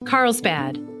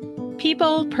Carlsbad.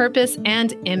 People, Purpose,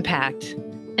 and Impact.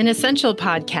 An essential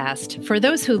podcast for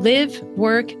those who live,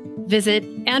 work, visit,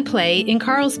 and play in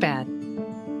Carlsbad.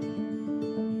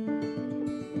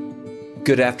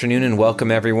 Good afternoon and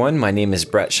welcome, everyone. My name is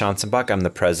Brett Schanzenbach. I'm the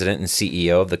president and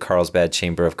CEO of the Carlsbad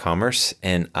Chamber of Commerce,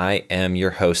 and I am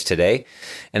your host today.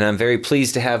 And I'm very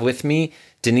pleased to have with me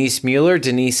Denise Mueller.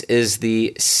 Denise is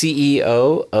the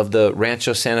CEO of the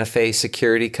Rancho Santa Fe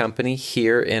Security Company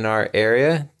here in our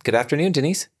area. Good afternoon,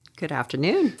 Denise. Good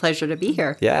afternoon. Pleasure to be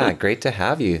here. Yeah, great to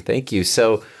have you. Thank you.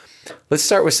 So let's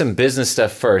start with some business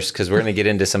stuff first, because we're going to get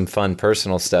into some fun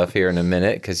personal stuff here in a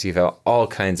minute, because you've had all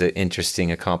kinds of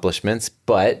interesting accomplishments.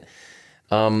 But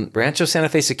Rancho Santa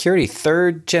Fe Security,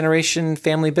 third generation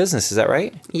family business. Is that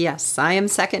right? Yes, I am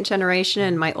second generation,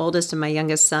 and my oldest and my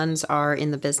youngest sons are in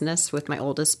the business, with my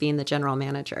oldest being the general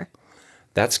manager.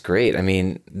 That's great. I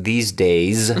mean, these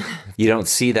days, you don't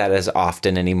see that as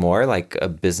often anymore, like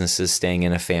businesses staying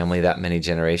in a family that many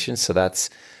generations. So that's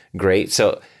great.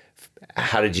 So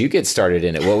how did you get started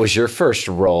in it? What was your first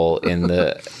role in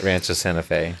the Rancho Santa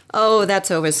Fe? Oh,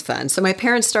 that's always fun. So my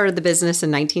parents started the business in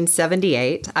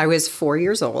 1978. I was 4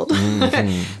 years old.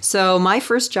 Mm-hmm. So my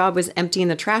first job was emptying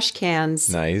the trash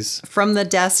cans from the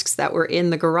desks that were in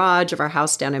the garage of our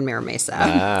house down in Mira Mesa.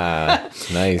 Ah,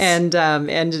 nice. And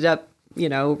ended up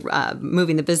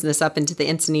moving the business up into the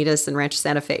Encinitas and Rancho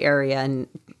Santa Fe area, and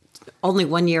only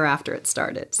 1 year after it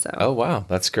started. So. Oh, wow.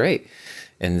 That's great.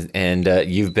 And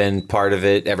you've been part of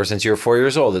it ever since you were 4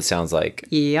 years old, it sounds like.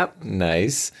 Yep.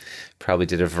 Nice. Probably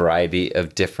did a variety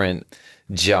of different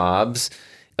jobs.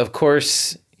 Of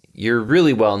course, you're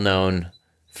really well known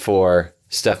for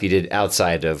stuff you did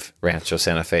outside of Rancho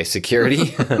Santa Fe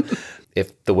Security.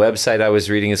 If the website I was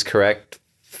reading is correct,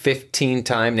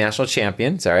 15-time national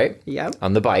champions, all right? Yep.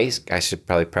 On the bike. I should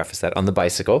probably preface that, on the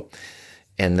bicycle.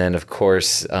 And then, of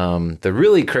course, the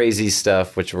really crazy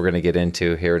stuff, which we're going to get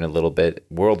into here in a little bit,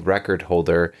 world record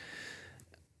holder,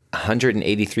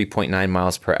 183.9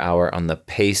 miles per hour on the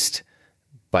paced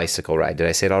bicycle ride. Did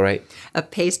I say it all right? A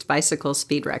paced bicycle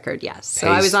speed record, yes. So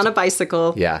I was on a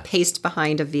bicycle, yeah, paced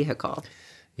behind a vehicle.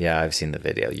 Yeah, I've seen the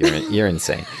video. You're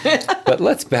insane. But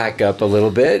let's back up a little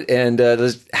bit. And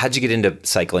how'd you get into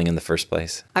cycling in the first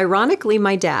place? Ironically,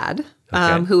 my dad,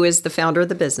 who is the founder of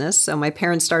the business. So my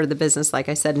parents started the business, like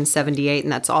I said, in 78,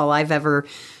 and that's all I've ever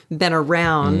been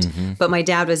around. Mm-hmm. But my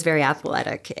dad was very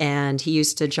athletic, and he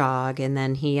used to jog, and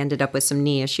then he ended up with some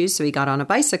knee issues, so he got on a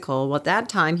bicycle. Well, at that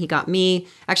time, he got me,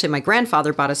 actually, my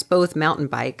grandfather bought us both mountain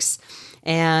bikes,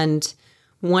 and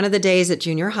one of the days at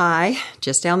junior high,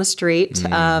 just down the street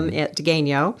at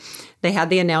Degaino, they had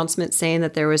the announcement saying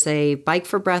that there was a Bike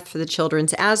for Breath for the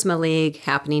Children's Asthma League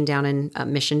happening down in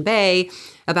Mission Bay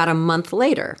about a month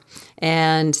later.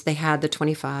 And they had the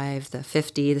 25, the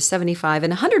 50, the 75,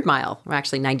 and 100 mile, or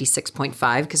actually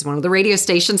 96.5, because one of the radio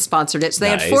stations sponsored it. So they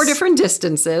had 4 different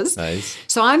distances. Nice.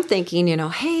 So I'm thinking,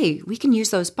 hey, we can use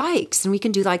those bikes and we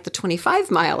can do like the 25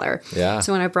 miler. Yeah.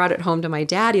 So when I brought it home to my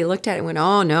dad, he looked at it and went,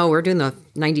 oh, no, we're doing the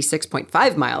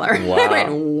 96.5 miler. Wow. I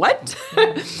went, what?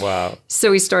 Wow. So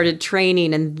we started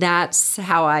training, and that's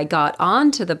how I got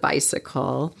onto the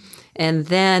bicycle. And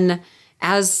then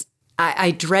as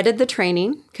I dreaded the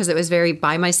training because it was very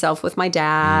by myself with my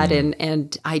dad,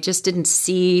 and I just didn't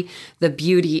see the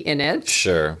beauty in it.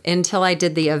 Sure. Until I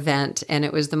did the event, and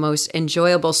it was the most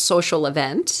enjoyable social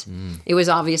event. It was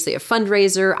obviously a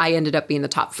fundraiser. I ended up being the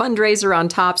top fundraiser on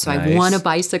top, so nice. I won a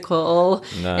bicycle.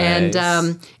 Nice.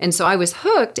 And so I was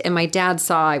hooked, and my dad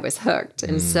saw I was hooked.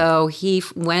 And so he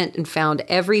went and found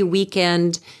every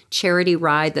weekend charity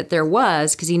ride that there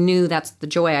was, because he knew that's the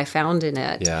joy I found in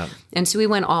it. Yeah. And so we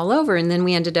went all over, and then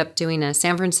we ended up doing a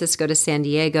San Francisco to San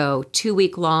Diego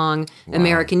 2-week-long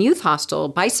American Youth Hostel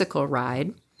bicycle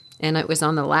ride. And it was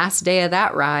on the last day of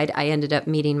that ride, I ended up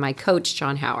meeting my coach,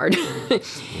 John Howard.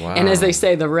 Wow. And as they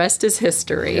say, the rest is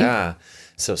history. Yeah.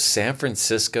 So San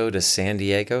Francisco to San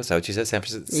Diego, is that what you said? San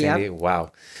Francisco to San Diego?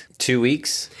 Wow. 2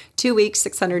 weeks? 2 weeks,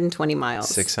 620 miles.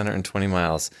 620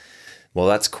 miles. Well,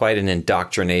 that's quite an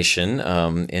indoctrination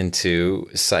into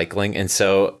cycling. And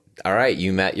so, all right,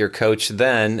 you met your coach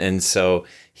then, and so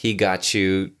he got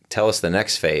you. Tell us the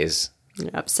next phase.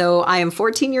 Yep. So I am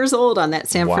 14 years old on that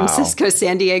San Francisco,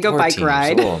 San Diego bike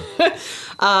ride.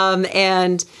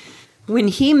 And when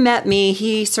he met me,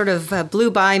 he sort of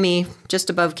blew by me just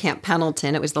above Camp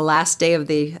Pendleton. It was the last day of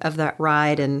that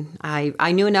ride, and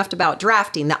I knew enough about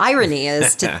drafting. The irony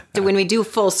is to when we do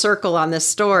full circle on this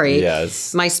story,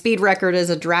 yes, my speed record is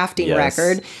a drafting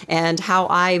record, and how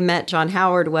I met John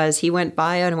Howard was he went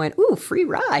by and went, ooh, free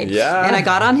ride. Yeah. And I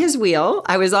got on his wheel.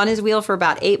 I was on his wheel for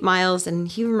about 8 miles, and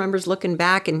he remembers looking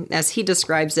back, and as he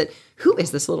describes it, who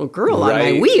is this little girl on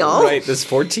my wheel? Right, this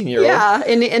 14-year-old. Yeah,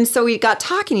 and so we got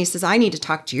talking. He says, I need to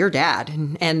talk to your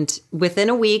dad. And within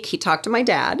a week, he talked to my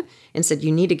dad and said,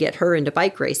 you need to get her into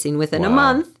bike racing. Within a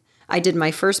month, I did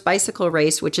my first bicycle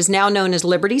race, which is now known as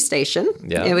Liberty Station.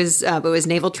 Yeah. It was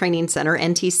Naval Training Center,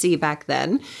 NTC back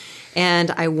then.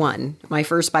 And I won my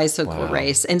first bicycle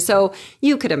race. And so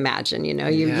you could imagine, you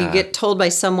get told by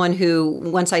someone who,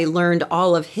 once I learned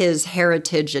all of his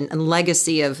heritage and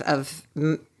legacy of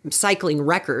cycling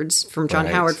records from John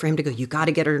Howard, for him to go, you got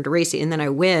to get her into racing. And then I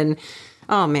win.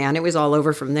 Oh, man, it was all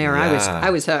over from there. Yeah. I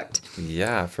was hooked.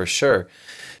 Yeah, for sure.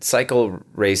 Cycle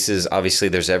races, obviously,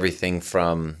 there's everything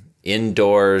from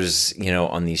indoors,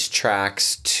 on these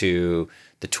tracks to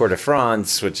the Tour de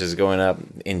France, which is going up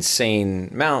insane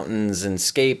mountains and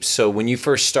scapes. So when you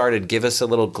first started, give us a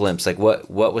little glimpse. Like what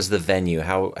was the venue?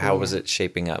 How was it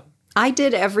shaping up? I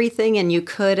did everything, and you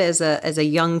could as a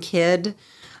young kid,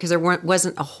 because there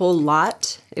wasn't a whole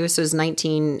lot. It was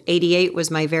 1988 was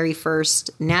my very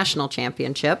first national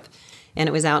championship. And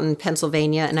it was out in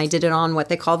Pennsylvania, and I did it on what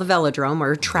they call the velodrome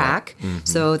or track. Mm-hmm.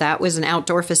 So that was an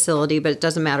outdoor facility, but it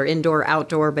doesn't matter, indoor,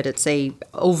 outdoor, but it's a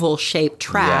oval-shaped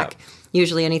track. Yeah.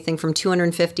 Usually anything from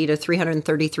 250 to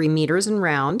 333 meters in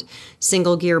round,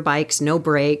 single gear bikes, no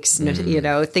brakes,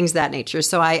 things of that nature.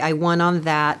 So I won on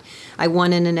that. I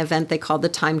won in an event they called the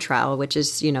time trial, which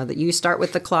is, that you start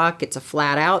with the clock, it's a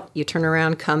flat out, you turn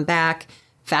around, come back.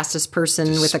 Fastest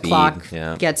person with a clock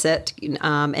gets it.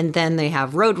 And then they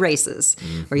have road races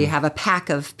where you have a pack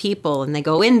of people and they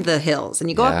go in the hills and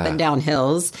you go up and down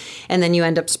hills. And then you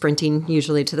end up sprinting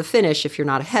usually to the finish if you're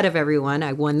not ahead of everyone.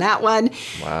 I won that one.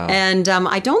 Wow. And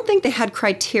I don't think they had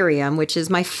criterium, which is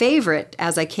my favorite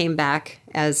as I came back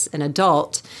as an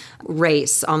adult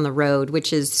race on the road,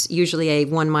 which is usually a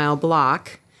 1 mile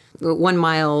block. 1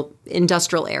 mile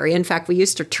industrial area. In fact, we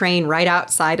used to train right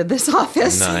outside of this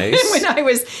office.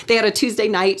 Nice. They had a Tuesday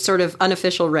night sort of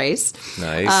unofficial race.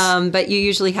 Nice. But you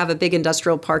usually have a big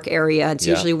industrial park area. It's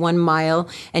usually 1 mile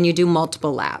and you do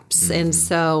multiple laps. Mm-hmm. And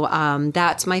so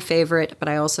that's my favorite, but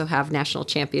I also have national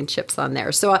championships on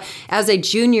there. So as a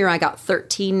junior, I got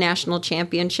 13 national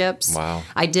championships. Wow.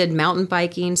 I did mountain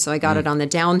biking. So I got it on the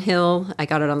downhill. I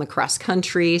got it on the cross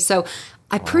country. So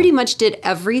I pretty much did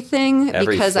everything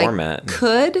because format. I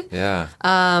could. Yeah.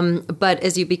 But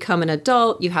as you become an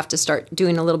adult, you have to start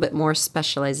doing a little bit more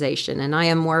specialization. And I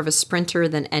am more of a sprinter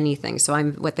than anything. So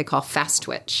I'm what they call fast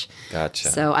twitch. Gotcha.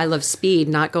 So I love speed,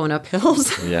 not going up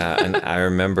hills. Yeah. And I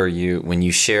remember when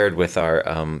you shared with our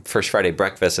First Friday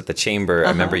breakfast at the Chamber, I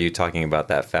remember you talking about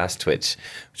that fast twitch,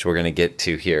 which we're going to get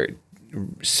to here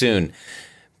soon.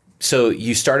 So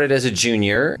you started as a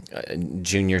junior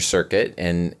circuit,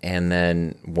 and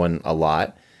then won a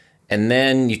lot. And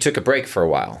then you took a break for a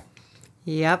while.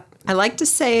 Yep. I like to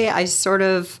say I sort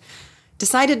of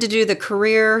decided to do the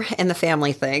career and the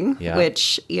family thing,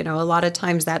 which, a lot of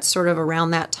times that's sort of around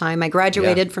that time. I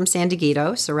graduated from San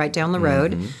Diego, so right down the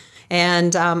road. Mm-hmm.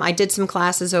 And I did some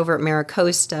classes over at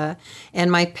Maricosta.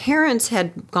 And my parents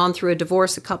had gone through a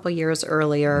divorce a couple years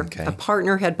earlier. Okay. A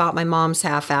partner had bought my mom's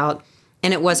half out.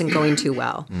 And it wasn't going too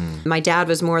well. My dad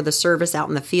was more the service out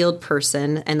in the field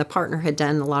person, and the partner had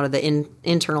done a lot of the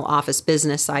internal office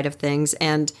business side of things.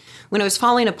 And when it was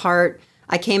falling apart,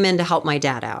 I came in to help my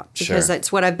dad out because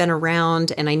that's what I've been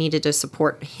around, and I needed to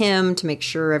support him to make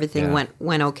sure everything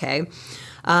went okay.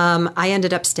 I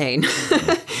ended up staying.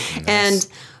 Nice.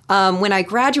 And when I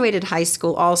graduated high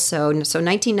school also, so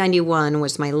 1991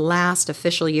 was my last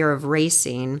official year of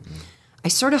racing. I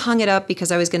sort of hung it up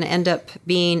because I was going to end up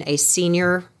being a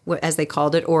senior, as they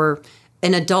called it, or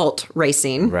an adult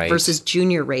racing versus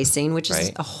junior racing, which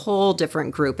is a whole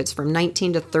different group. It's from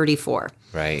 19 to 34.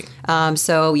 Right.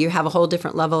 So you have a whole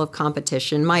different level of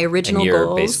competition. My original goals... And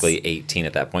you're basically 18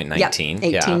 at that point, 19.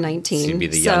 Yep, 18, 19. So you'd be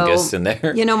the youngest in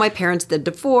there. My parents, the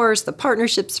divorce, the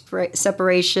partnership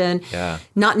separation,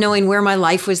 not knowing where my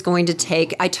life was going to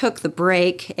take. I took the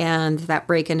break, and that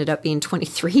break ended up being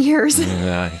 23 years.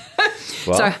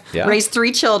 Well, so I raised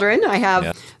 3 children. I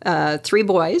have 3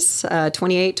 boys,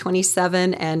 28,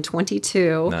 27, and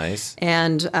 22. Nice.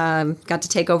 And got to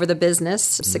take over the business,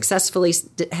 successfully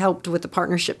helped with the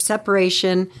partnership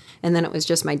separation. And then it was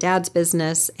just my dad's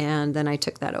business. And then I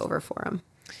took that over for him.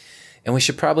 And we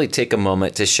should probably take a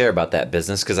moment to share about that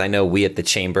business because I know we at the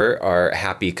Chamber are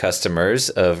happy customers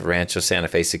of Rancho Santa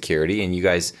Fe Security. And you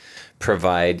guys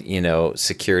provide,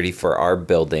 security for our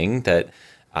building that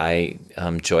I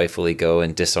joyfully go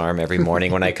and disarm every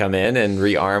morning when I come in and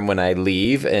rearm when I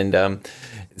leave. And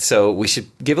so we should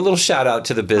give a little shout out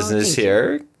to the business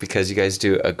here because you guys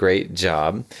do a great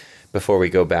job before we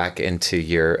go back into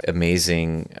your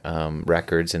amazing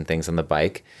records and things on the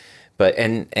bike. But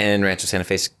and Rancho Santa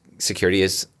Fe Security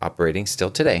is operating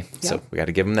still today. Yep. So we got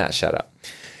to give them that shout out.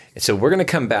 So we're going to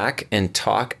come back and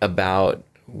talk about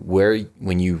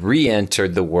when you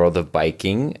re-entered the world of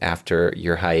biking after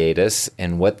your hiatus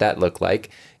and what that looked like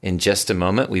in just a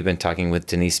moment. We've been talking with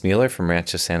Denise Mueller from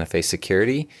Rancho Santa Fe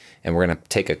Security, and we're going to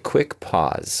take a quick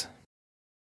pause.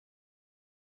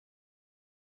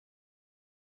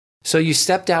 So you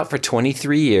stepped out for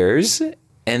 23 years,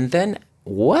 and then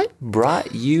what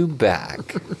brought you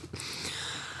back?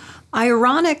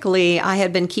 Ironically, I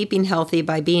had been keeping healthy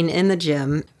by being in the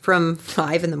gym from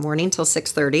 5 in the morning till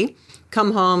 6:30.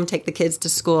 Come home, take the kids to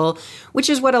school, which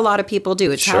is what a lot of people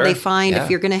do. It's how they find if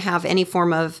you're going to have any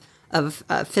form of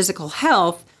physical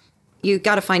health, you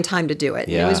got to find time to do it.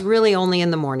 Yeah. It was really only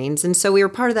in the mornings. And so we were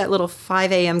part of that little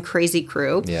 5 a.m. crazy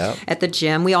crew at the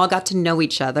gym. We all got to know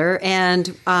each other.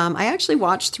 And I actually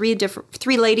watched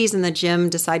three ladies in the gym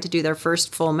decide to do their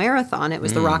first full marathon. It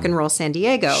was the Rock and Roll San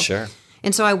Diego. Sure.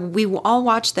 And so we all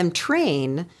watched them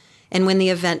train. And when the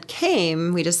event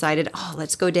came, we decided,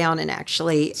 let's go down and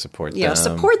actually support them.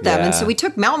 Yeah. And so we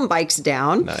took mountain bikes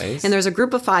down. Nice. And there's a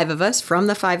group of 5 of us from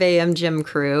the 5 a.m. gym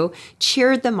crew,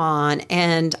 cheered them on.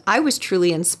 And I was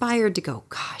truly inspired to go,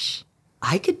 gosh,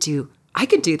 I could do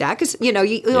that. Because,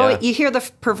 you hear the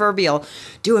proverbial,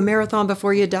 do a marathon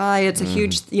before you die. It's a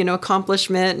huge,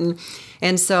 accomplishment.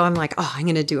 And so I'm like, I'm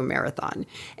going to do a marathon.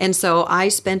 And so I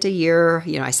spent a year,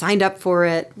 I signed up for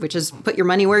it, which is put your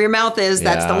money where your mouth is.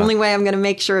 That's the only way I'm going to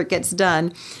make sure it gets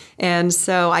done. And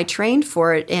so I trained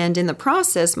for it. And in the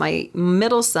process, my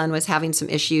middle son was having some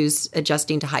issues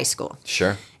adjusting to high school.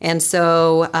 Sure. And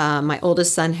so my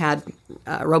oldest son had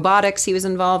robotics he was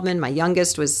involved in. My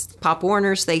youngest was Pop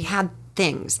Warner. So they had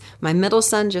things. My middle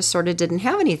son just sort of didn't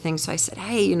have anything. So I said,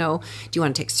 hey, do you want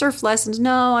to take surf lessons?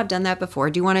 No, I've done that before.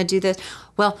 Do you want to do this?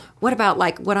 Well, what about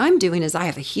what I'm doing is I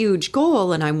have a huge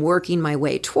goal and I'm working my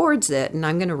way towards it and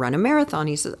I'm going to run a marathon.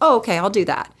 He says, okay, I'll do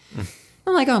that.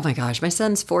 I'm like, oh my gosh, my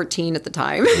son's 14 at the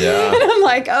time. Yeah. And I'm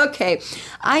like, okay,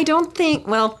 I don't think,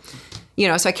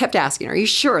 so I kept asking, are you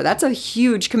sure? That's a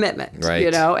huge commitment,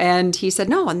 right. And he said,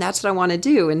 no, and that's what I want to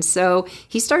do. And so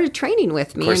he started training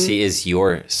with me. Of course, he is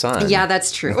your son. Yeah,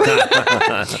 that's true.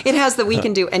 It has the we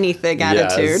can do anything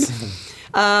attitude. Yes.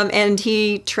 And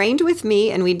he trained with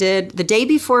me, and we did, the day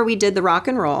before we did the rock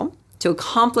and roll, to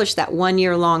accomplish that 1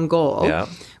 year long goal,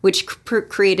 which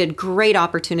created great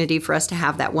opportunity for us to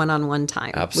have that one-on-one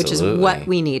time, which is what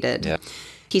we needed. Yep.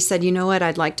 He said, you know what,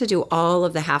 I'd like to do all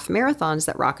of the half marathons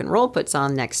that Rock and Roll puts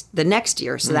on the next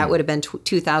year. So that would have been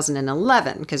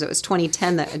 2011, because it was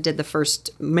 2010 that I did the first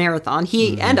marathon.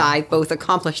 He and I both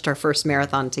accomplished our first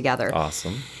marathon together.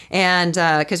 Awesome. And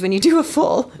because when you do a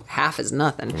full, half is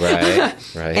nothing. Right.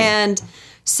 And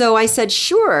so I said,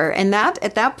 sure. And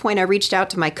at that point, I reached out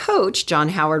to my coach, John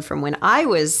Howard, from when I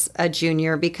was a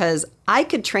junior, because I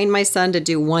could train my son to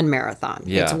do one marathon.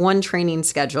 Yeah. It's one training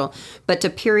schedule, but to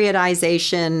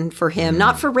periodization for him,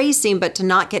 not for racing, but to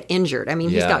not get injured. I mean,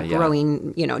 he's got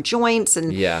growing, joints,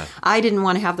 and I didn't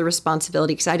want to have the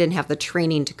responsibility because I didn't have the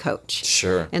training to coach.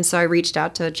 Sure. And so I reached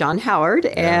out to John Howard,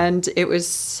 and it was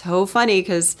so funny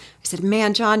because I said,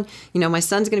 man, John, my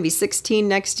son's going to be 16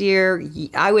 next year.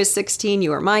 I was 16. You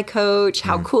were my coach.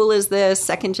 How cool is this?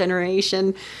 Second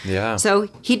generation. Yeah. So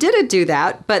he did do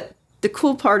that, but the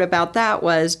cool part about that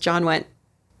was John went,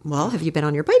 well, have you been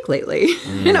on your bike lately?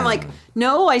 And I'm like,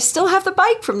 no, I still have the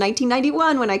bike from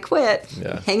 1991 when I quit,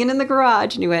 hanging in the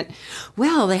garage. And he went,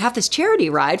 well, they have this charity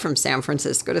ride from San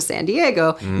Francisco to San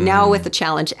Diego, now with the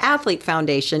Challenge Athlete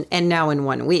Foundation, and now in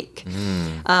 1 week.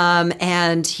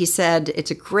 And he said, it's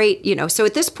a great, so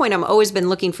at this point, I've always been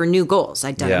looking for new goals.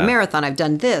 I've done a marathon, I've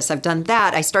done this, I've done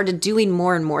that. I started doing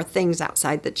more and more things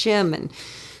outside the gym. And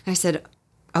I said,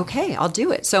 okay, I'll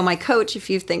do it. So my coach, if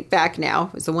you think back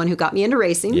now, was the one who got me into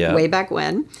racing way back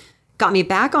when, got me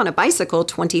back on a bicycle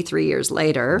 23 years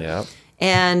later. Yep.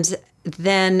 And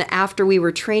then after we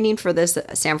were training for this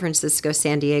San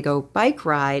Francisco-San Diego bike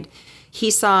ride,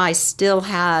 he saw I still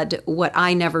had what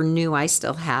I never knew I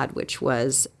still had, which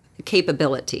was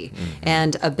capability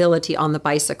and ability on the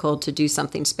bicycle to do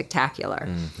something spectacular.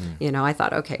 I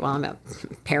thought, okay, well, I'm a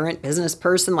parent, business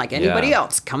person like anybody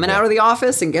else, coming out of the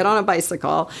office and get on a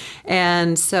bicycle.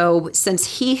 And so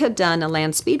since he had done a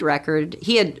land speed record,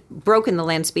 he had broken the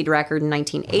land speed record in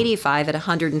 1985 at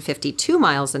 152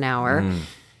 miles an hour,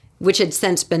 which had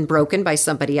since been broken by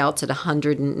somebody else at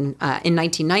in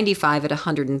 1995 at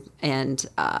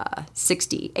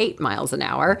 168 miles an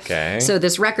hour. Okay. So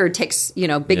this record takes,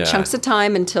 big chunks of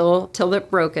time until they're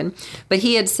broken. But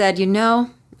he had said, you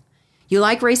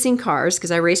like racing cars,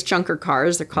 because I race junker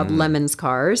cars. They're called Lemons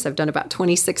cars. I've done about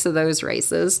 26 of those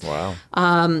races. Wow.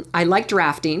 I like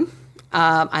drafting.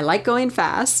 I like going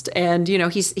fast. And,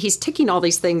 he's ticking all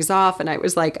these things off. And I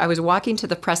was walking to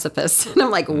the precipice. And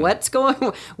I'm like, what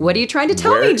are you trying to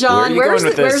tell me, John? Where's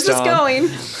this going?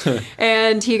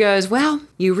 And he goes, well,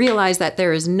 you realize that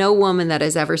there is no woman that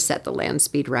has ever set the land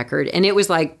speed record. And it was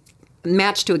like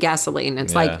match to a gasoline.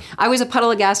 It's like I was a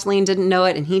puddle of gasoline, didn't know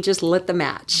it, and he just lit the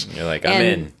match. You're like, I'm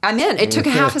in. It took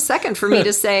a half a second for me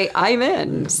to say I'm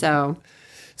in. So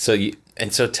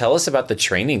tell us about the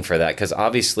training for that, because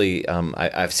obviously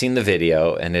I've seen the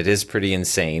video and it is pretty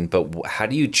insane. But how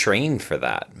do you train for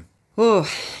that? Oh,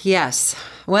 yes.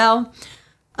 Well,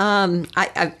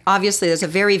 I obviously there's a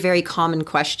very, very common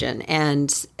question,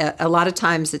 and a lot of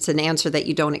times it's an answer that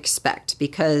you don't expect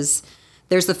because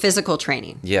there's the physical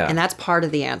training. Yeah. And that's part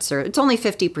of the answer. It's only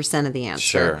 50% of the answer.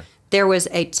 Sure. There was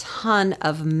a ton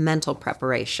of mental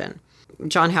preparation.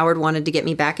 John Howard wanted to get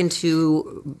me back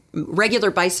into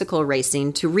regular bicycle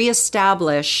racing to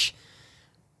reestablish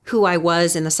who I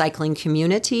was in the cycling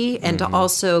community and to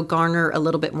also garner a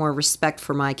little bit more respect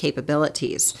for my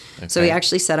capabilities. Okay. So he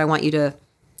actually said, I want you to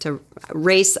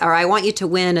race, or I want you to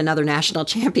win another national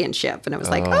championship. And I was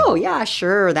like, oh, yeah,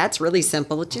 sure. That's really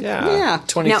simple. Yeah.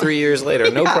 23 years later,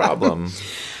 no problem.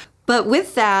 But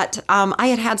with that, I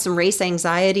had some race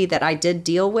anxiety that I did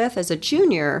deal with as a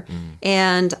junior.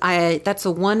 And that's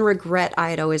the one regret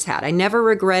I had always had. I never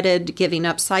regretted giving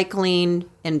up cycling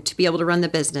and to be able to run the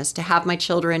business, to have my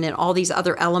children and all these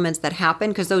other elements that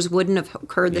happened, because those wouldn't have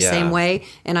occurred the same way.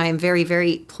 And I am very,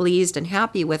 very pleased and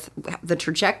happy with the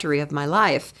trajectory of my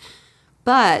life.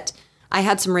 But I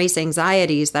had some race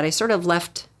anxieties that I sort of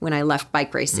left when I left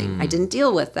bike racing. I didn't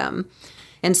deal with them.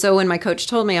 And so when my coach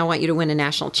told me, I want you to win a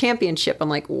national championship, I'm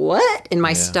like, what? And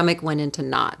my stomach went into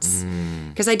knots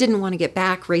because I didn't want to get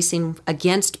back racing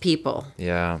against people.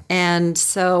 Yeah. And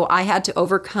so I had to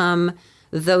overcome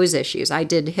those issues. I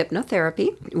did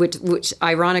hypnotherapy, which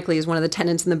ironically is one of the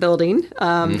tenants in the building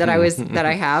that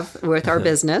I have with our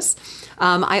business.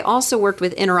 I also worked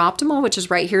with Interoptimal, which is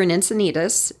right here in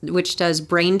Encinitas, which does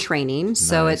brain training.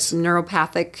 So it's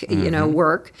neuropathic,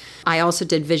 work. I also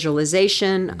did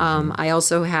visualization. I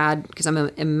also had, because I'm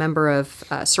a member of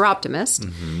Seroptimist,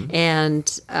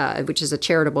 and which is a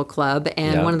charitable club.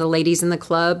 And one of the ladies in the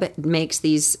club makes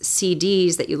these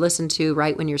CDs that you listen to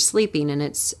right when you're sleeping, and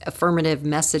it's affirmative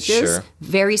messages,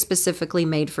 very specifically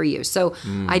made for you. So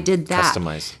I did that.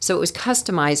 Customized. So it was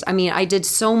customized. I mean, I did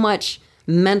so much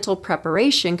mental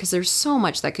preparation because there's so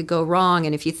much that could go wrong.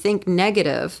 And if you think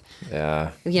negative,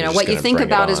 what you think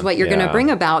about is what you're going to bring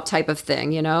about type of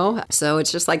thing, So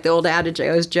it's just like the old adage I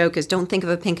always joke is, don't think of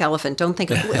a pink elephant. Don't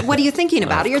think of, what are you thinking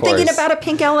about? You're thinking about a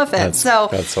pink elephant.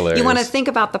 That's hilarious. You want to think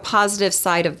about the positive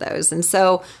side of those. And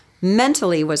so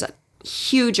mentally was a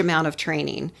huge amount of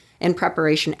training and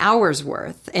preparation, hours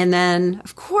worth. And then,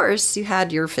 of course, you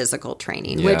had your physical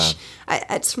training, which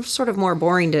it's sort of more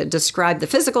boring to describe the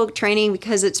physical training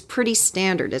because it's pretty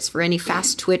standard. It's for any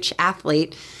fast twitch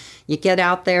athlete. You get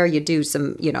out there, you do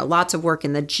some, lots of work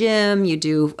in the gym. You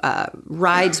do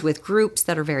rides with groups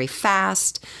that are very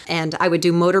fast. And I would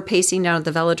do motor pacing down at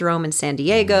the Velodrome in San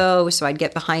Diego. So I'd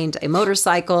get behind a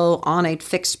motorcycle on a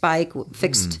fixed bike,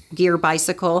 fixed gear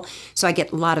bicycle. So I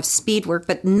get a lot of speed work,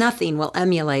 but nothing will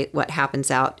emulate what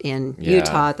happens out in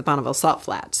Utah at the Bonneville Salt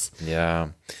Flats. Yeah.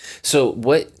 So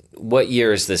what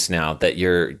year is this now that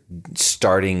you're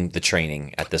starting the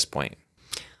training at this point?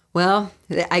 Well,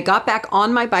 I got back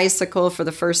on my bicycle for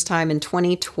the first time in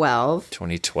 2012.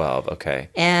 2012, okay.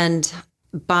 And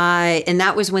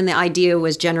that was when the idea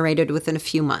was generated within a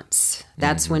few months.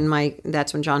 That's when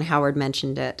John Howard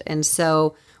mentioned it. And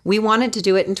so we wanted to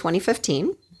do it in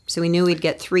 2015. So we knew we'd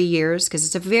get 3 years because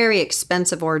it's a very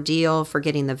expensive ordeal for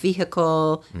getting the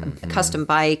vehicle, a custom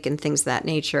bike, and things of that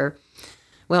nature.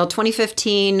 Well,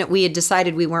 2015, we had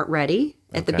decided we weren't ready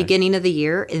at the beginning of the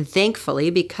year. And thankfully,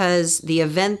 because the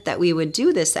event that we would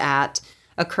do this at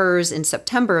occurs in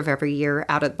September of every year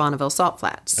out at Bonneville Salt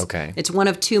Flats. Okay. It's one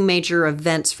of two major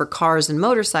events for cars and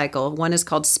motorcycle. One is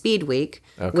called Speed Week,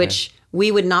 which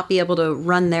we would not be able to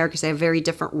run there because they have very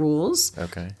different rules.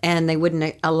 Okay. And they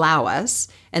wouldn't allow us.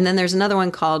 And then there's another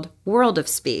one called World of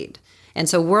Speed. And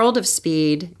so World of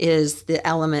Speed is the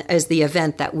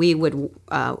event that we would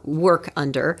work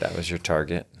under. That was your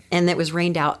target. And it was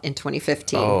rained out in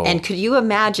 2015. Oh. And could you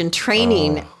imagine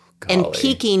training and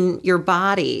peaking your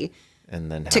body and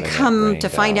then to come to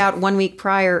find out 1 week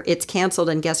prior it's canceled,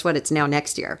 and guess what? It's now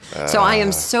next year. So I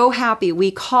am so happy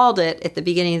we called it at the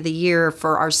beginning of the year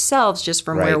for ourselves just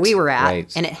from where we were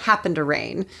at, and it happened to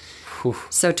rain.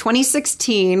 So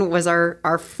 2016 was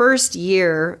our first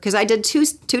year, because I did two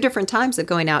different times of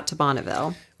going out to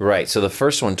Bonneville. Right. So the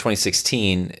first one,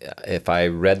 2016, if I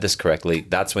read this correctly,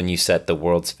 that's when you set the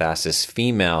world's fastest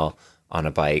female on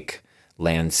a bike,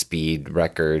 land speed,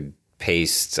 record,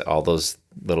 pace, all those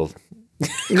little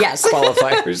yes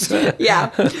qualifiers. Yeah.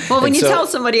 Well, when you tell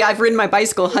somebody I've ridden my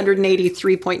bicycle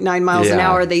 183.9 miles an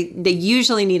hour, they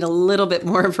usually need a little bit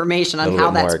more information on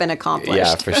how that's been accomplished.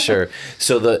 Yeah, for sure.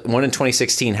 So the one in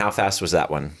 2016, how fast was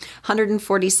that one?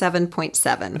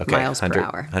 147.7 miles per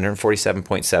hour.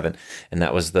 147.7. And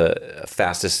that was the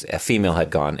fastest a female had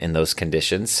gone in those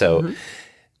conditions. So,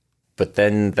 but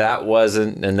then that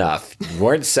wasn't enough. You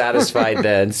weren't satisfied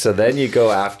then. So then you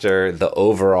go after the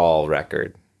overall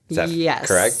record. Is that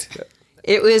correct?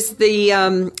 It was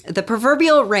the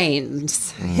proverbial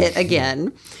reins hit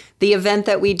again. The event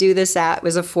that we do this at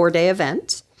was a 4-day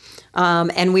event.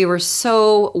 And we were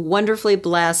so wonderfully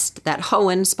blessed that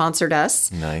Hohen sponsored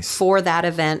us for that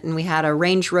event. And we had a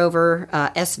Range Rover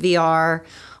SVR.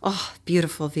 Oh,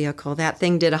 beautiful vehicle. That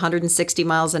thing did 160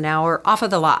 miles an hour off of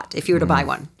the lot if you were to buy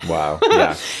one. Wow.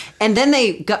 Yeah. And then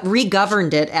they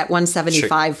re-governed it at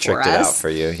 175 for us. Tricked it out for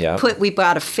you, yeah. We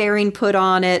bought a fairing put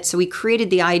on it. So we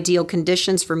created the ideal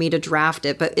conditions for me to draft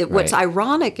it. But what's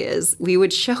ironic is we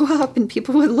would show up and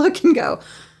people would look and go,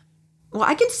 well,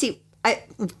 I can see...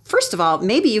 first of all,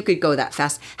 maybe you could go that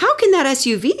fast. How can that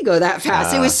SUV go that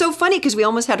fast? It was so funny because we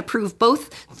almost had to prove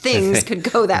both things could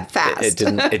go that fast.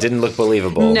 It didn't look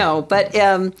believable. No, but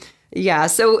yeah.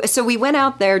 So we went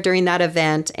out there during that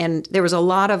event, and there was a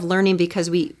lot of learning because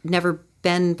we never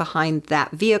been behind that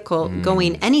vehicle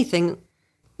going anything.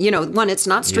 One, it's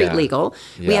not street legal.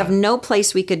 Yeah. We have no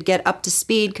place we could get up to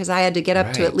speed because I had to get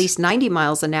up to at least 90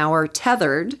 miles an hour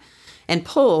tethered and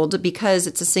pulled because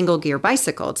it's a single gear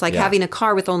bicycle. It's like having a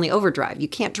car with only overdrive. You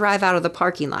can't drive out of the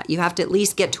parking lot. You have to at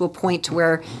least get to a point to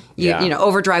where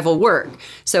overdrive will work.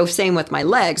 So same with my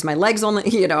legs. My legs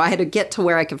only, I had to get to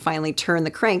where I could finally turn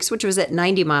the cranks, which was at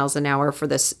 90 miles an hour for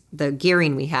the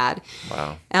gearing we had.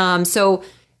 Wow. So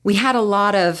we had a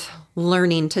lot of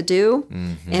learning to do.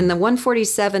 And the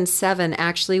 147.7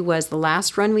 actually was the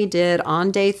last run we did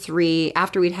on day 3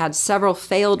 after we'd had several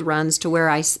failed runs to where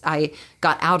I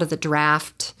got out of the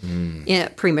draft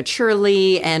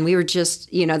prematurely. And we were just,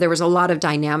 there was a lot of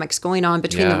dynamics going on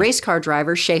between the race car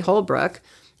driver, Shea Holbrook,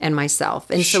 and myself.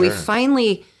 And so we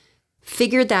finally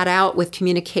figured that out with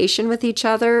communication with each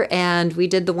other. And we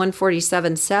did the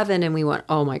 147.7 and we went,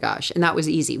 oh my gosh. And that was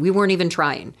easy. We weren't even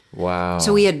trying. Wow.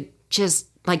 So we had just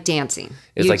like dancing.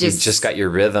 It's like you just got your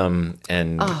rhythm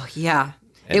and... Oh, yeah.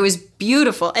 It was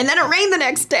beautiful. And then it rained the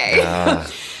next day.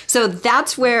 So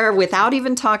that's where, without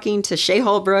even talking to Shea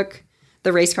Holbrook,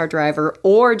 the race car driver,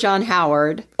 or John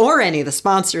Howard, or any of the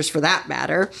sponsors for that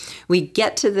matter, we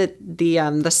get to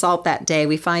the salt that day.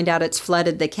 We find out it's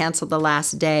flooded. They canceled the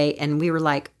last day. And we were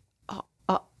like,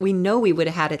 we know we would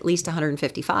have had at least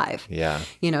 155. Yeah.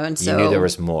 And so... You knew there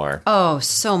was more. Oh,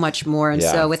 so much more. And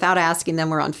so without asking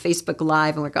them, we're on Facebook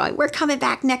Live and we're going, we're coming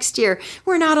back next year.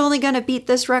 We're not only going to beat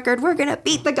this record, we're going to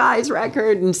beat the guy's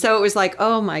record. And so it was like,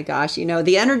 oh my gosh,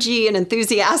 the energy and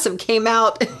enthusiasm came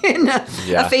out in a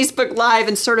Facebook Live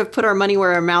and sort of put our money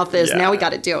where our mouth is. Now we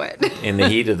got to do it. In the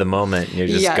heat of the moment, you're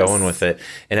just going with it.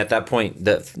 And at that point,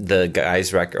 the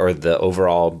guy's record, or the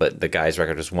overall, but the guy's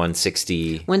record was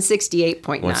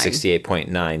 168.9.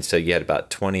 168.9. So you had about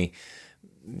 20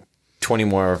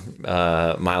 more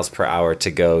miles per hour to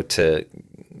go to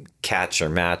catch or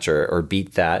match or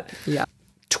beat that. Yeah.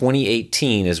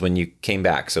 2018 is when you came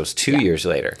back. So it's 2 years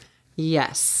later.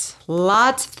 Yes.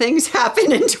 Lots of things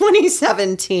happened in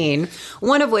 2017.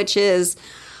 One of which is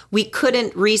we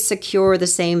couldn't resecure the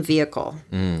same vehicle,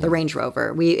 the Range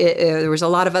Rover. There was a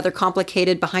lot of other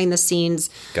complicated behind the scenes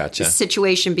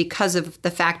situation because of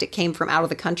the fact it came from out of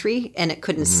the country and it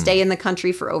couldn't stay in the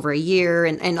country for over a year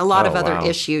and a lot of other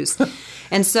issues.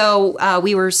 And so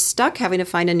we were stuck having to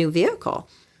find a new vehicle,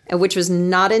 which was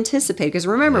not anticipated. Because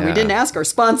remember, we didn't ask our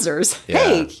sponsors,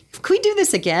 hey, can we do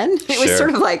this again? It was sort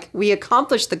of like we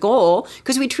accomplished the goal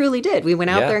because we truly did. We went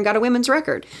out there and got a women's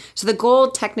record. So the goal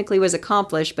technically was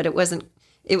accomplished, but it wasn't.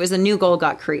 It was a new goal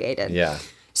got created. Yeah.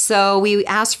 So we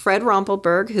asked Fred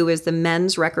Rompelberg, who is the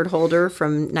men's record holder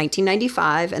from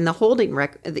 1995, and the holding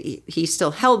record, he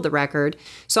still held the record.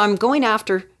 So I'm going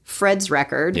after Fred's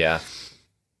record. Yeah.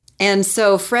 And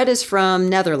so Fred is from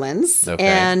Netherlands,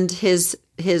 and his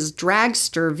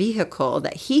dragster vehicle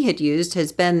that he had used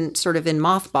has been sort of in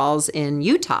mothballs in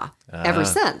Utah ever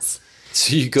since.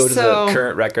 So you go to the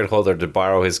current record holder to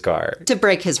borrow his car. To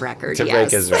break his record, break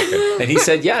his record. And he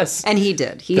said yes. And he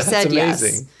did. He said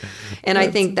amazing. Yes. And I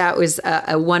think that was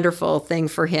a wonderful thing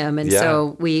for him. And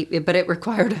so but it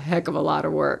required a heck of a lot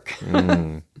of work.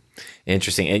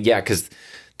 Interesting. And because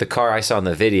the car I saw in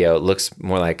the video looks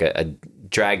more like a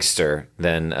dragster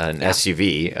than an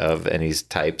SUV of any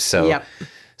type. So,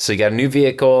 so you got a new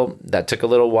vehicle that took a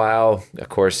little while. Of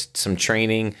course, some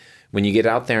training. When you get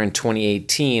out there in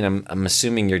 2018, I'm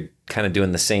assuming you're kind of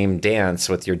doing the same dance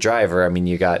with your driver. I mean,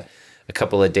 you got a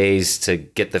couple of days to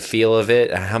get the feel of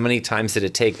it. How many times did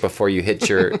it take before you hit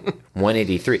your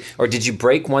 183? Or did you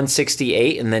break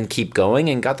 168 and then keep going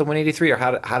and got the 183? Or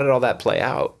how did all that play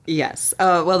out? Yes.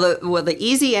 Well, the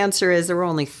easy answer is there were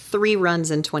only 3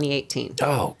 runs in 2018.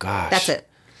 Oh, gosh. That's it.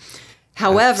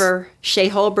 However, Shay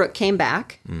Holbrook came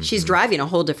back. She's driving a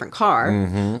whole different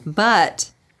car.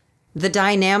 But the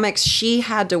dynamics she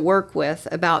had to work with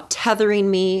about tethering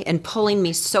me and pulling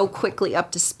me so quickly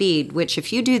up to speed, which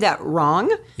if you do that wrong,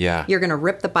 you're going to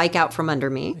rip the bike out from under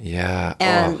me. Yeah.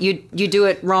 And you do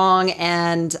it wrong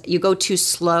and you go too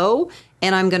slow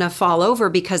and I'm going to fall over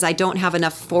because I don't have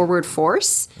enough forward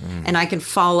force and I can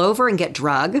fall over and get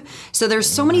drug. So there's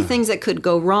so many things that could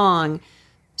go wrong.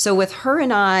 So with her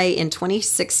and I in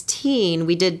 2016,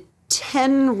 we did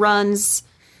 10 runs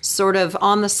sort of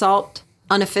on the salt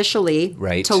unofficially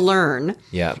to learn.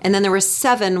 Yeah. And then there were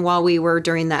 7 while we were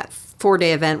during that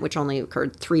 4-day event, which only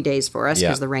occurred 3 days for us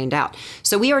because the rained out.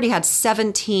 So we already had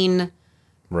 17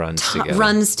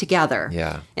 runs together.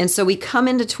 Yeah. And so we come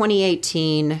into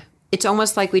 2018. It's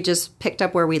almost like we just picked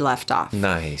up where we left off.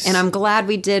 Nice. And I'm glad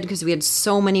we did because we had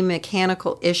so many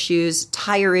mechanical issues,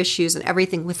 tire issues, and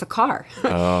everything with the car.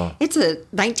 Oh. It's a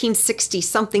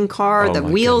 1960-something car. The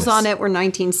wheels on it were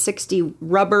 1960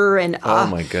 rubber. And oh,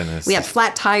 my goodness. We had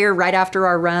flat tire right after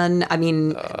our run. I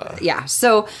mean,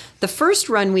 So the first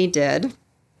run we did,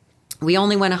 we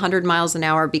only went 100 miles an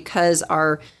hour because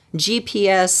our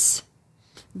GPS,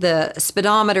 the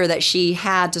speedometer that she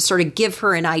had to sort of give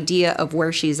her an idea of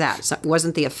where she's at. So it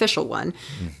wasn't the official one.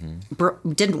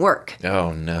 Didn't work.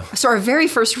 Oh, no. So our very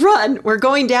first run, we're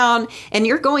going down, and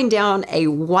you're going down a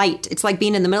white. It's like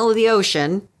being in the middle of the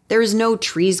ocean. There is no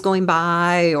trees going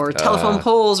by or telephone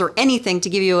poles or anything to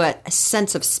give you a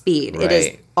sense of speed. Right. It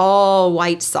is all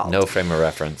white salt. No frame of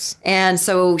reference. And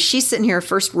so she's sitting here,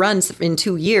 first runs in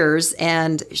 2 years.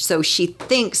 And so she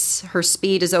thinks her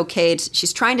speed is okay.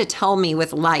 She's trying to tell me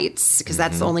with lights, because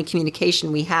that's the only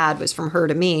communication we had was from her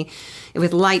to me,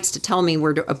 with lights to tell me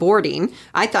we're aborting.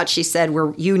 I thought she said,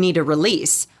 you need a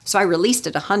release. So I released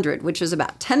at 100, which was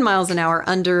about 10 miles an hour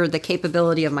under the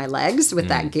capability of my legs with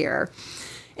that gear.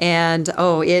 And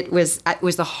it was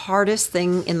the hardest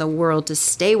thing in the world to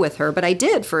stay with her, but I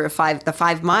did for the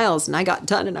 5 miles, and I got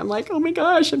done, and I'm like, oh my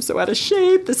gosh, I'm so out of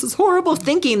shape. This is horrible.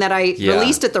 Thinking that I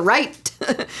released at the right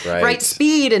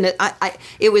speed, and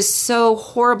it was so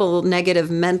horrible, negative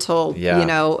mental,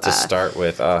 to start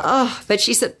with. But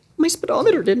she said, my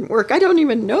speedometer didn't work. I don't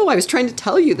even know. I was trying to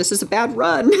tell you this is a bad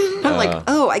run. I'm like,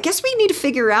 I guess we need to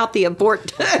figure out the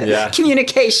abort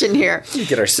communication here.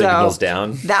 Get our signals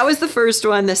down. That was the first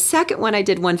one. The second one I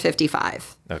did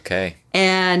 155. Okay.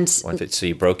 And so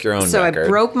you broke your own record. So I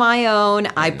broke my own.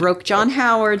 I broke John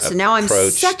Howard's. So now I'm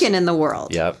second in the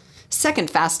world. Yep. Second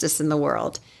fastest in the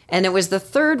world. And it was the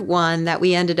third one that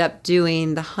we ended up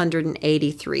doing the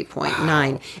 183.9.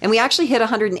 Wow. And we actually hit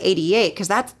 188 because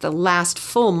that's the last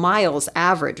full miles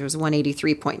average was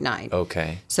 183.9.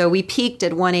 Okay. So we peaked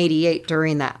at 188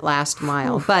 during that last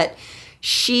mile. But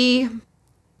she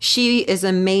is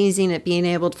amazing at being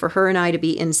able for her and I to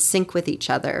be in sync with each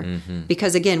other.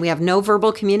 Because again, we have no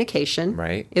verbal communication.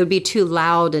 Right. It would be too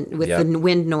loud and with the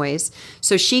wind noise.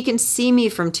 So she can see me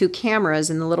from 2 cameras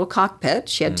in the little cockpit.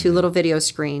 She had 2 little video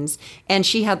screens, and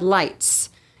she had lights.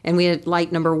 And we had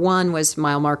light number 1 was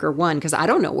mile marker 1 because I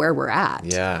don't know where we're at.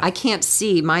 Yeah. I can't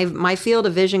see. My field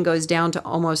of vision goes down to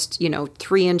almost,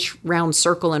 3-inch round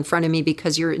circle in front of me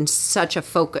because you're in such a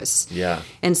focus. Yeah.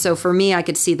 And so for me, I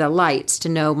could see the lights to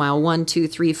know mile 1, 2,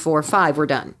 3, 4, 5, we're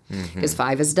done because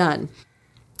 5 is done.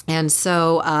 And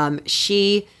so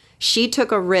she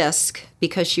took a risk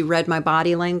because she read my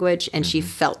body language and she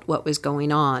felt what was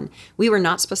going on. We were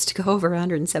not supposed to go over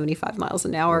 175 miles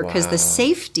an hour because the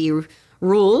safety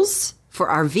rules for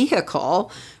our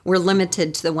vehicle were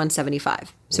limited to the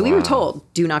 175. So we were told,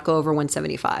 do not go over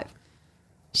 175.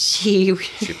 She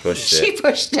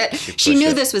pushed it. She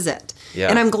knew this was it. Yeah.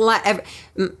 And I'm glad.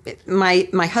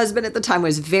 My husband at the time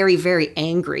was very, very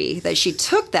angry that she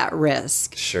took that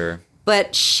risk. Sure.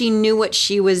 But she knew what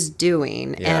she was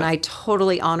doing. Yeah. And I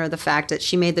totally honor the fact that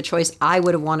she made the choice I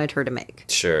would have wanted her to make.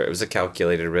 Sure. It was a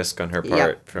calculated risk on her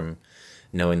part from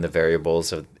knowing the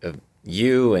variables of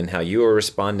you and how you were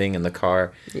responding in the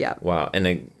car. Yeah. Wow.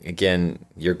 And again,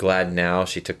 you're glad now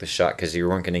she took the shot because you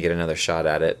weren't going to get another shot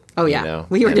at it. Oh, yeah.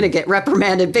 We were going to get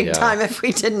reprimanded big time if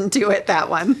we didn't do it that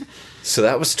one. So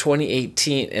that was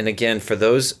 2018. And again, for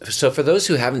those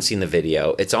who haven't seen the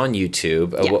video, it's on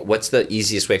YouTube. Yeah. What's the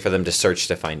easiest way for them to search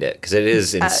to find it? Because it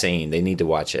is insane. They need to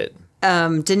watch it.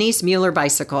 Denise Mueller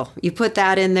bicycle. You put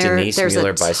that in there. Denise There's Mueller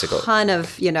a bicycle. ton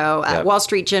of, Yep. Wall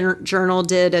Street Journal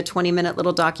did a 20-minute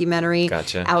little documentary.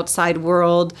 Gotcha. Outside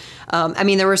World.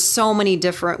 There were so many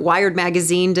different. Wired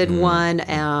Magazine did one,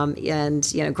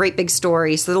 and Great Big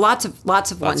Story. So lots of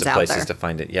ones Lots of out places there. to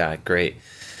find it. Yeah, great.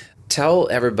 Tell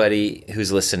everybody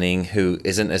who's listening who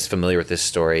isn't as familiar with this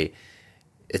story,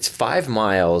 it's 5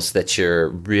 miles that you're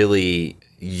really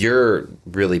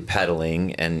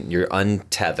pedaling and you're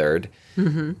untethered.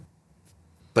 Mm-hmm.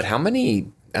 But how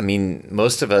many,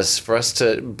 most of us, for us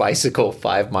to bicycle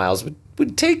 5 miles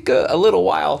would take a little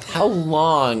while. How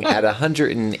long at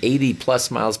 180 plus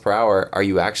miles per hour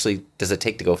does it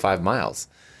take to go 5 miles?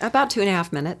 About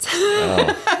 2.5 minutes.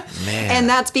 Oh, man. And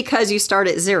that's because you start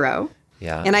at 0.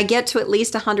 Yeah. And I get to at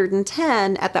least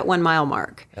 110 at that 1 mile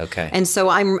mark. Okay. And so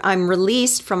I'm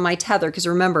released from my tether because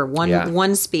remember one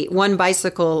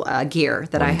bicycle gear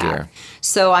that I have. Gear.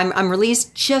 So I'm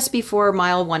released just before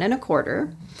mile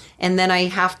 1.25. And then I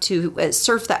have to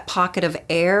surf that pocket of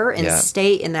air and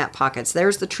stay in that pocket. So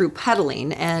there's the true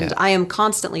pedaling. And I am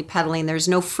constantly pedaling. There's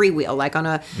no freewheel. Like on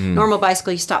a normal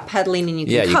bicycle, you stop pedaling and you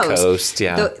can coast. You coast,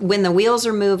 yeah. When the wheels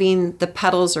are moving, the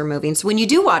pedals are moving. So when you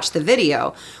do watch the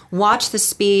video, watch the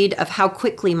speed of how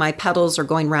quickly my pedals are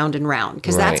going round and round.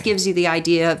 Because that gives you the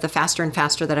idea of the faster and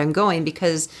faster that I'm going.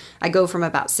 Because I go from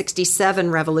about 67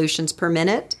 revolutions per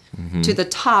minute to the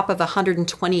top of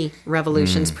 120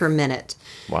 revolutions per minute.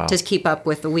 Wow. To keep up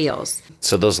with the wheels.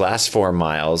 So those last 4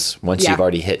 miles, once you've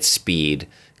already hit speed,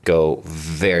 go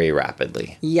very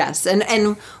rapidly. Yes.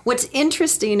 And what's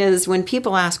interesting is when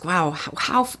people ask, wow,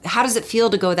 how does it feel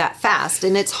to go that fast?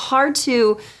 And it's hard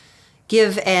to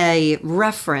give a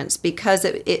reference because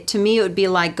it to me, it would be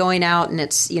like going out and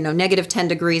it's, negative 10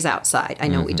 degrees outside. I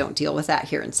know we don't deal with that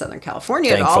here in Southern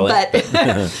California Thankfully. at all,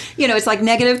 but, it's like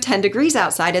negative 10 degrees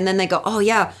outside. And then they go, oh,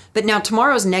 yeah, but now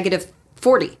tomorrow's negative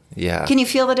 40. Yeah. Can you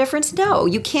feel the difference? No,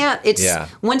 you can't. It's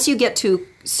once you get to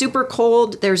super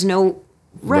cold, there's no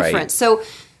reference. Right. So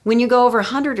when you go over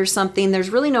 100 or something,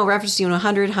 there's really no reference to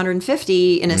 100,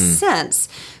 150 in a sense.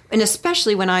 And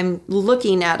especially when I'm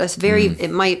looking at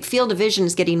my field of vision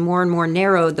is getting more and more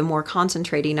narrowed the more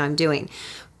concentrating I'm doing.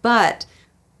 But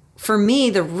for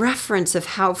me, the reference of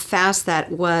how fast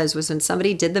that was when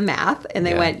somebody did the math and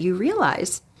they went, you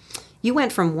realize you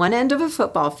went from one end of a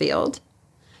football field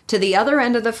to the other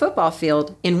end of the football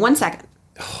field in 1 second.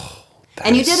 Oh,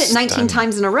 and you did it 19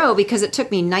 times in a row because it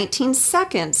took me 19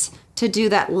 seconds to do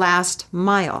that last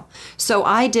mile. So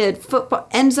I did football,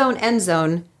 end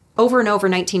zone, over and over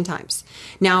 19 times.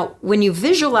 Now, when you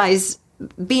visualize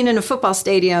being in a football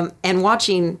stadium and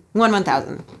watching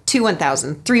 1,000, 2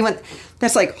 1,000, 3 1,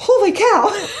 that's like, holy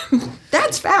cow,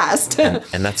 that's fast.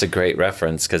 And that's a great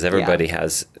reference because everybody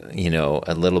has,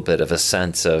 a little bit of a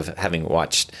sense of having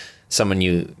watched someone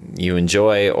you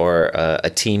enjoy or a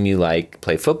team you like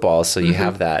play football. So you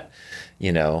have that,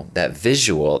 that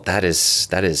visual. That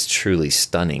is truly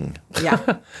stunning.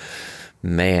 Yeah.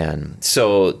 Man.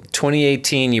 So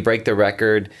 2018, you break the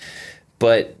record,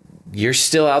 but you're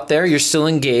still out there. You're still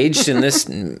engaged in this.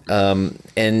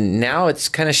 And now it's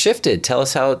kind of shifted. Tell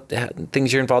us how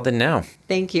things you're involved in now.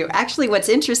 Thank you. Actually, what's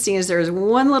interesting is there's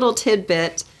one little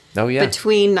tidbit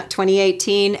between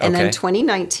 2018 and then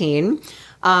 2019.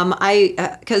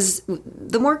 Because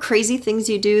the more crazy things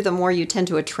you do, the more you tend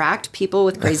to attract people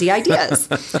with crazy ideas.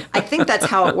 I think that's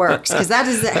how it works because that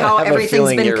is how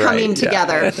everything's been coming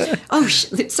together. Yeah.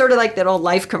 It's sort of like that old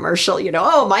Life commercial,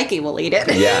 oh, Mikey will eat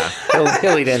it. Yeah,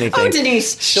 he'll eat anything. Oh,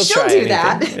 Denise, she'll do anything.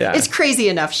 that. Yeah. It's crazy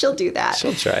enough. She'll do that.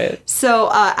 She'll try it. So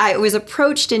I was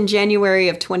approached in January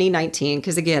of 2019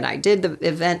 because, again, I did the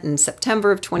event in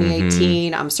September of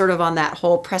 2018. I'm sort of on that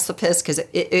whole precipice because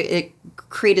it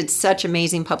created such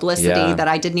amazing publicity that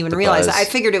I didn't even realize. I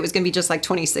figured it was going to be just like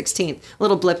 2016, a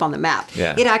little blip on the map.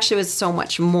 Yeah. It actually was so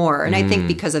much more. And I think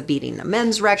because of beating the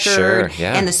men's record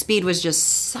and the speed was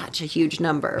just such a huge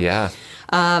number. Yeah.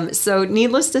 So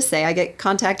needless to say, I get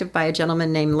contacted by a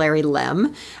gentleman named Larry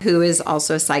Lem, who is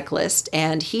also a cyclist,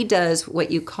 and he does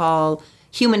what you call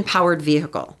human-powered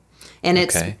vehicle. And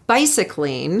it's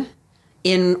bicycling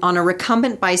on a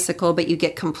recumbent bicycle, but you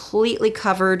get completely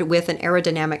covered with an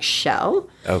aerodynamic shell.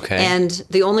 Okay. And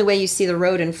the only way you see the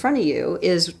road in front of you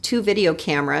is 2 video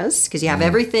cameras, because you have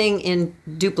everything in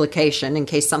duplication in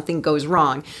case something goes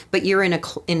wrong. But you're in an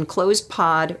enclosed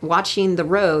pod watching the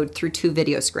road through 2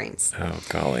 video screens. Oh,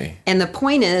 golly. And the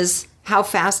point is, how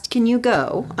fast can you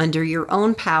go under your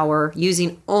own power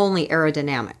using only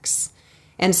aerodynamics?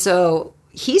 And so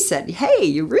he said, hey,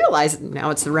 you realize, now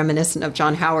it's the reminiscent of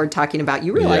John Howard talking about,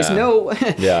 you realize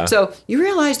so you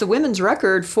realize the women's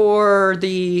record for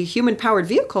the human-powered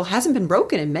vehicle hasn't been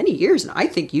broken in many years, and I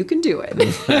think you can do it.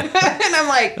 And I'm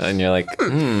like... And you're like,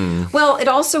 Well, it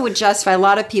also would justify, a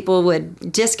lot of people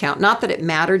would discount, not that it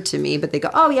mattered to me, but they go,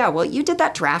 oh, yeah, well, you did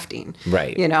that drafting.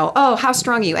 Right. You know, oh, how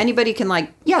strong are you? Anybody can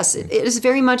yes, it is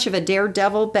very much of a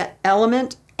daredevil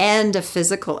element and a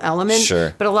physical element.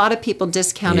 Sure. But a lot of people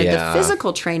discounted the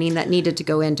physical training that needed to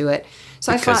go into it.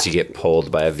 So because I thought, you get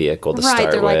pulled by a vehicle to start with.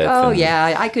 Right, they're like, oh,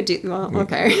 yeah, I could do, well,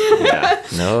 okay. Yeah,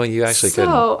 no, you actually couldn't.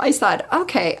 So I thought,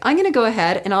 okay, I'm going to go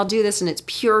ahead and I'll do this, and it's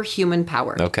pure human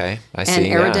power. Okay, I see. And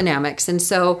aerodynamics. And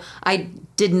so I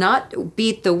did not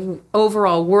beat the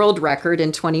overall world record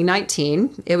in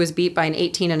 2019. It was beat by an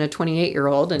 18 and a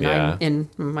 28-year-old, and I'm in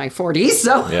my 40s.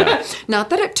 So not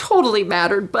that it totally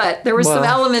mattered, but there were some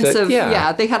elements of,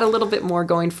 they had a little bit more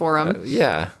going for them.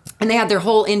 And they had their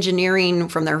whole engineering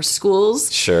from their schools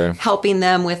helping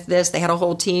them with this. They had a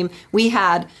whole team. We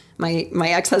had my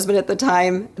ex-husband at the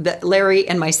time, Larry,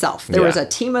 and myself. There was a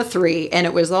team of 3, and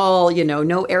it was all,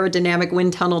 no aerodynamic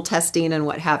wind tunnel testing and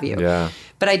what have you. Yeah.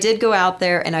 But I did go out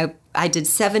there, and I did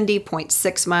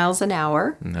 70.6 miles an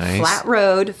hour. Nice. Flat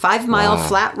road, 5-mile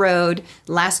flat road.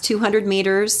 Last 200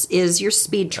 meters is your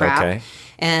speed trap. Okay.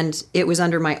 And it was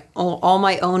under all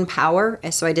my own power.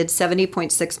 So I did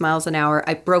 70.6 miles an hour.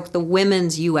 I broke the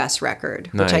women's U.S. record,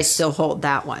 which I still hold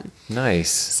that one. Nice.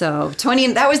 So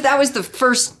 20, that was the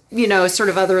first, sort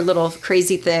of other little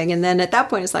crazy thing. And then at that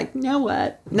point, it's like, you know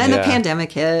what? And then the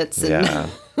pandemic hits, and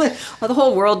well, the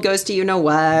whole world goes to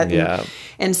what. Yeah.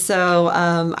 And so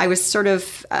I was sort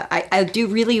of, I do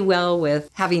really well with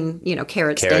having,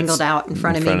 carrots dangled out in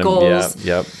front of me, goals.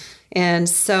 Yep. And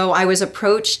so I was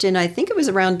approached, and I think it was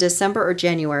around December or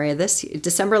January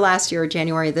December last year or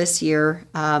January this year.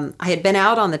 I had been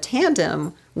out on the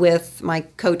tandem with my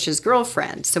coach's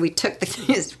girlfriend. So we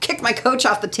kicked my coach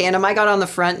off the tandem. I got on the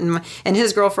front and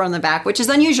his girlfriend on the back, which is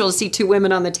unusual to see 2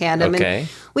 women on the tandem. Okay. And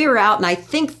we were out, and I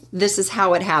think this is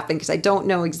how it happened, because I don't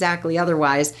know exactly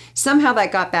otherwise. Somehow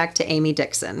that got back to Amy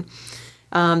Dixon.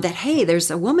 That, hey, there's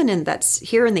a woman that's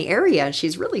here in the area, and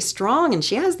she's really strong, and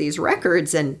she has these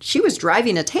records, and she was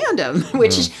driving a tandem,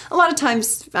 which is, a lot of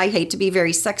times, I hate to be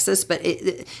very sexist, but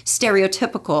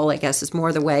stereotypical, I guess, is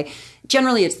more the way.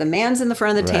 Generally, it's the man's in the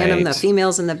front of the tandem, the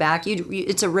female's in the back.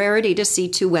 It's a rarity to see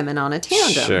 2 women on a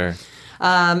tandem. Sure.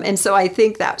 And so I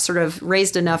think that sort of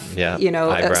raised enough,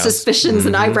 suspicions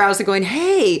and eyebrows of going,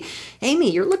 hey,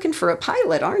 Amy, you're looking for a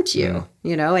pilot, aren't you?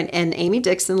 And Amy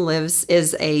Dixon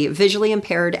is a visually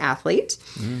impaired athlete.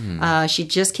 She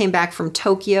just came back from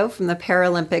Tokyo from the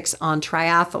Paralympics on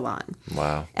triathlon.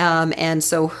 Wow. And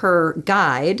so her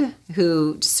guide,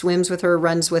 who swims with her,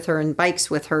 runs with her, and bikes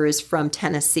with her, is from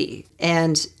Tennessee.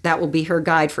 And that will be her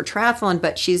guide for triathlon.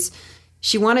 But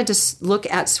she wanted to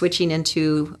look at switching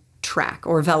into track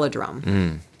or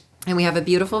velodrome. And we have a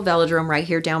beautiful velodrome right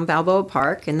here down Balboa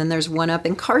Park. And then there's one up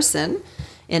in Carson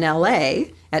in LA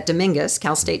at Dominguez,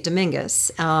 Cal State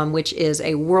Dominguez, which is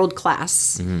a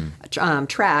world-class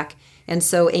track. And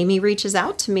so Amy reaches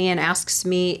out to me and asks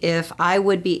me if I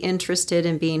would be interested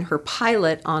in being her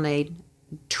pilot on a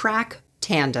track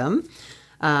tandem,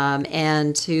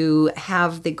 and to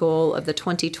have the goal of the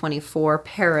 2024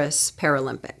 Paris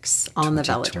Paralympics on the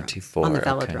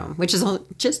velodrome, which is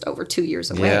just over 2 years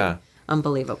away. Yeah.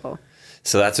 Unbelievable.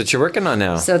 So that's what you're working on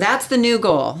now. So that's the new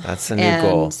goal.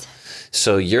 Goal.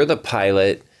 So you're the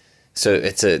pilot. So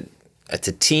it's a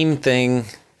team thing.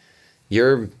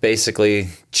 You're basically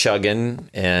chugging,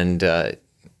 and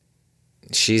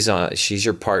she's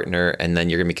your partner, and then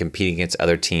you're going to be competing against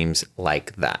other teams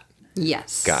like that.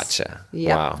 Yes. Gotcha.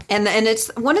 Yep. Wow. And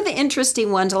it's one of the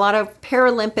interesting ones. A lot of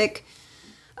Paralympic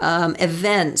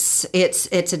events.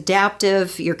 It's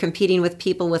adaptive. You're competing with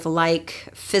people with like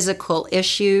physical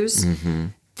issues.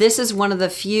 This is one of the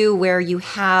few where you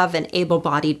have an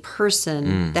able-bodied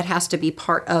person that has to be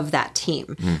part of that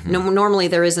team. Normally,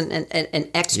 there isn't an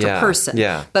extra person.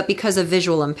 Yeah. But because of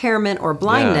visual impairment or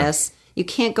blindness, you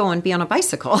can't go and be on a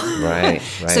bicycle. Right.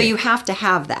 So you have to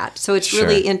have that. So it's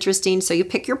really interesting. So you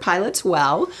pick your pilots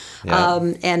well.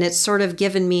 And it's sort of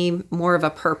given me more of a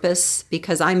purpose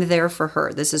because I'm there for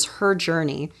her. This is her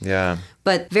journey. Yeah.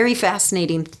 But very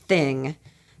fascinating thing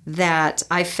that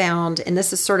I found, and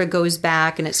this is sort of goes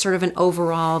back, and it's sort of an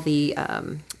overall, the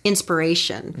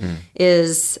inspiration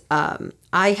is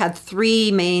I had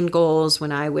 3 main goals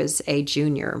when I was a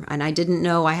junior, and I didn't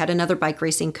know. I had another bike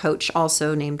racing coach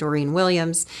also named Doreen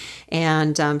Williams,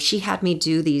 and she had me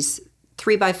do these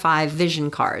 3x5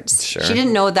 vision cards. Sure. She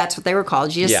didn't know that's what they were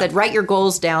called. She just said, write your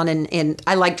goals down, and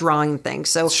I like drawing things.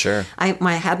 So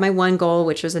I had my one goal,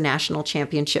 which was a national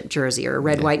championship jersey, or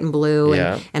red, white, and blue.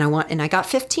 And I got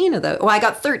 15 of those. Well, I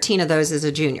got 13 of those as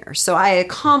a junior. So I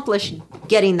accomplished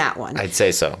getting that one. I'd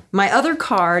say so. My other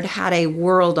card had a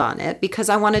world on it because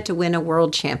I wanted to win a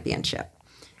world championship.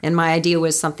 And my idea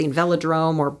was something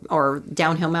velodrome or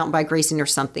downhill mountain bike racing or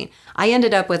something. I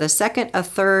ended up with a second, a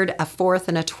third, a fourth,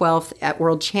 and a 12th at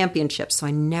world championships. So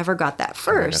I never got that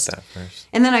first.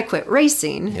 And then I quit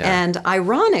racing. And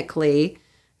ironically,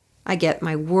 I get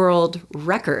my world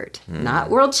record,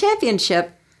 not world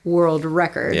championship, world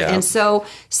record. And so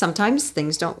sometimes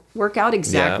things don't work out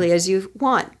exactly as you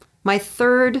want. My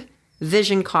third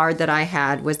vision card that I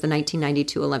had was the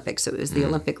 1992 Olympics. So it was the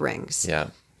Olympic rings.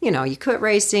 You quit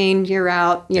racing, you're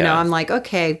out. You know, I'm like,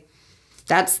 okay,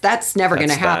 that's never going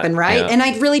to happen, right? And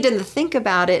I really didn't think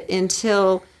about it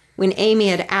until when Amy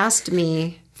had asked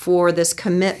me for this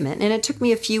commitment. And it took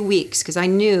me a few weeks because I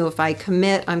knew if I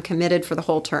commit, I'm committed for the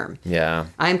whole term.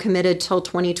 I'm committed till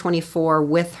 2024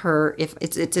 with her. If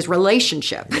it's a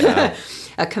relationship,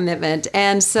 a commitment.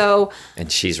 And so...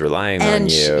 And she's relying on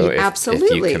you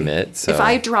absolutely. If you commit. So. If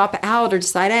I drop out or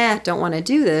decide, don't want to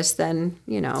do this, then,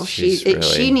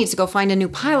 she needs to go find a new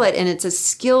pilot. And it's a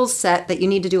skill set that you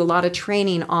need to do a lot of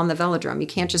training on the velodrome. You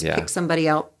can't just pick somebody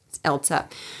else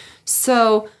up.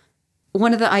 So...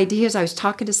 one of the ideas, I was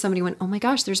talking to somebody, went, oh my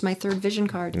gosh, there's my third vision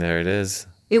card. There it is.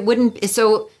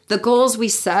 So the goals we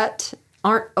set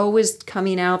aren't always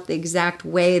coming out the exact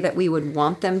way that we would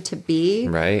want them to be.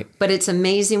 Right. But it's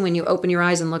amazing when you open your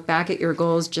eyes and look back at your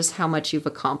goals, just how much you've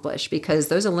accomplished, because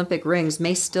those Olympic rings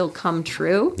may still come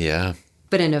true.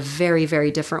 But in a very, very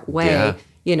different way.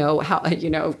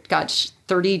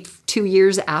 32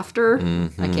 years after,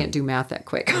 I can't do math that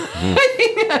quick.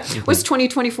 It was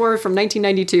 2024 from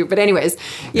 1992. But anyways,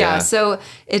 so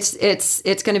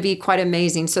it's going to be quite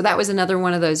amazing. So that was another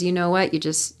one of those, you know what,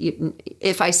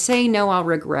 if I say no, I'll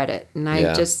regret it. And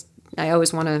I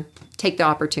always want to take the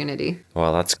opportunity.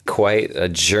 Well, that's quite a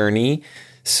journey.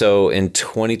 So in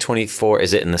 2024,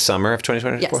 is it in the summer of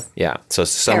 2024? Yes. Yeah. So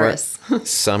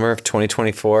summer of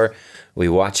 2024, we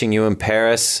watching you in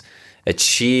Paris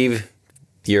achieve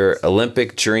your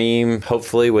Olympic dream,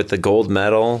 hopefully with the gold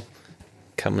medal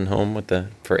coming home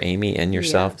for Amy and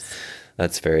yourself. Yes.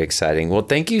 That's very exciting. Well,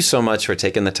 thank you so much for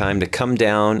taking the time to come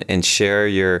down and share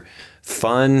your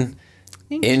fun,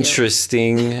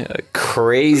 interesting,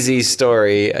 crazy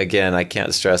story. Again, I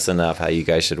can't stress enough how you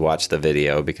guys should watch the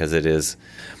video because it is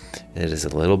a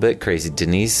little bit crazy.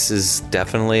 Denise is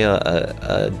definitely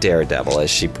a daredevil, as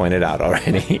she pointed out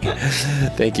already.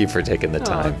 Thank you for taking the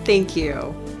time. Thank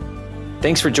you.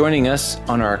 Thanks for joining us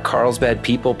on our Carlsbad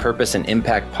People, Purpose, and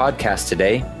Impact podcast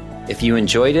today. If you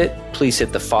enjoyed it, please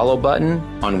hit the follow button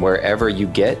on wherever you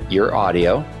get your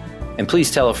audio. And please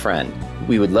tell a friend.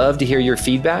 We would love to hear your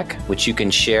feedback, which you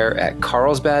can share at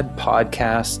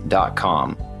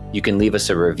carlsbadpodcast.com. You can leave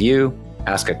us a review,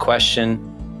 ask a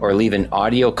question, or leave an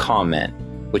audio comment,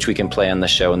 which we can play on the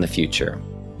show in the future.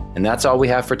 And that's all we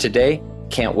have for today.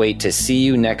 Can't wait to see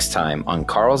you next time on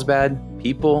Carlsbad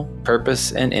People,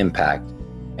 Purpose, and Impact.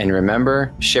 And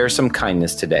remember, share some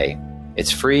kindness today.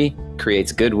 It's free,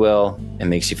 creates goodwill, and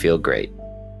makes you feel great.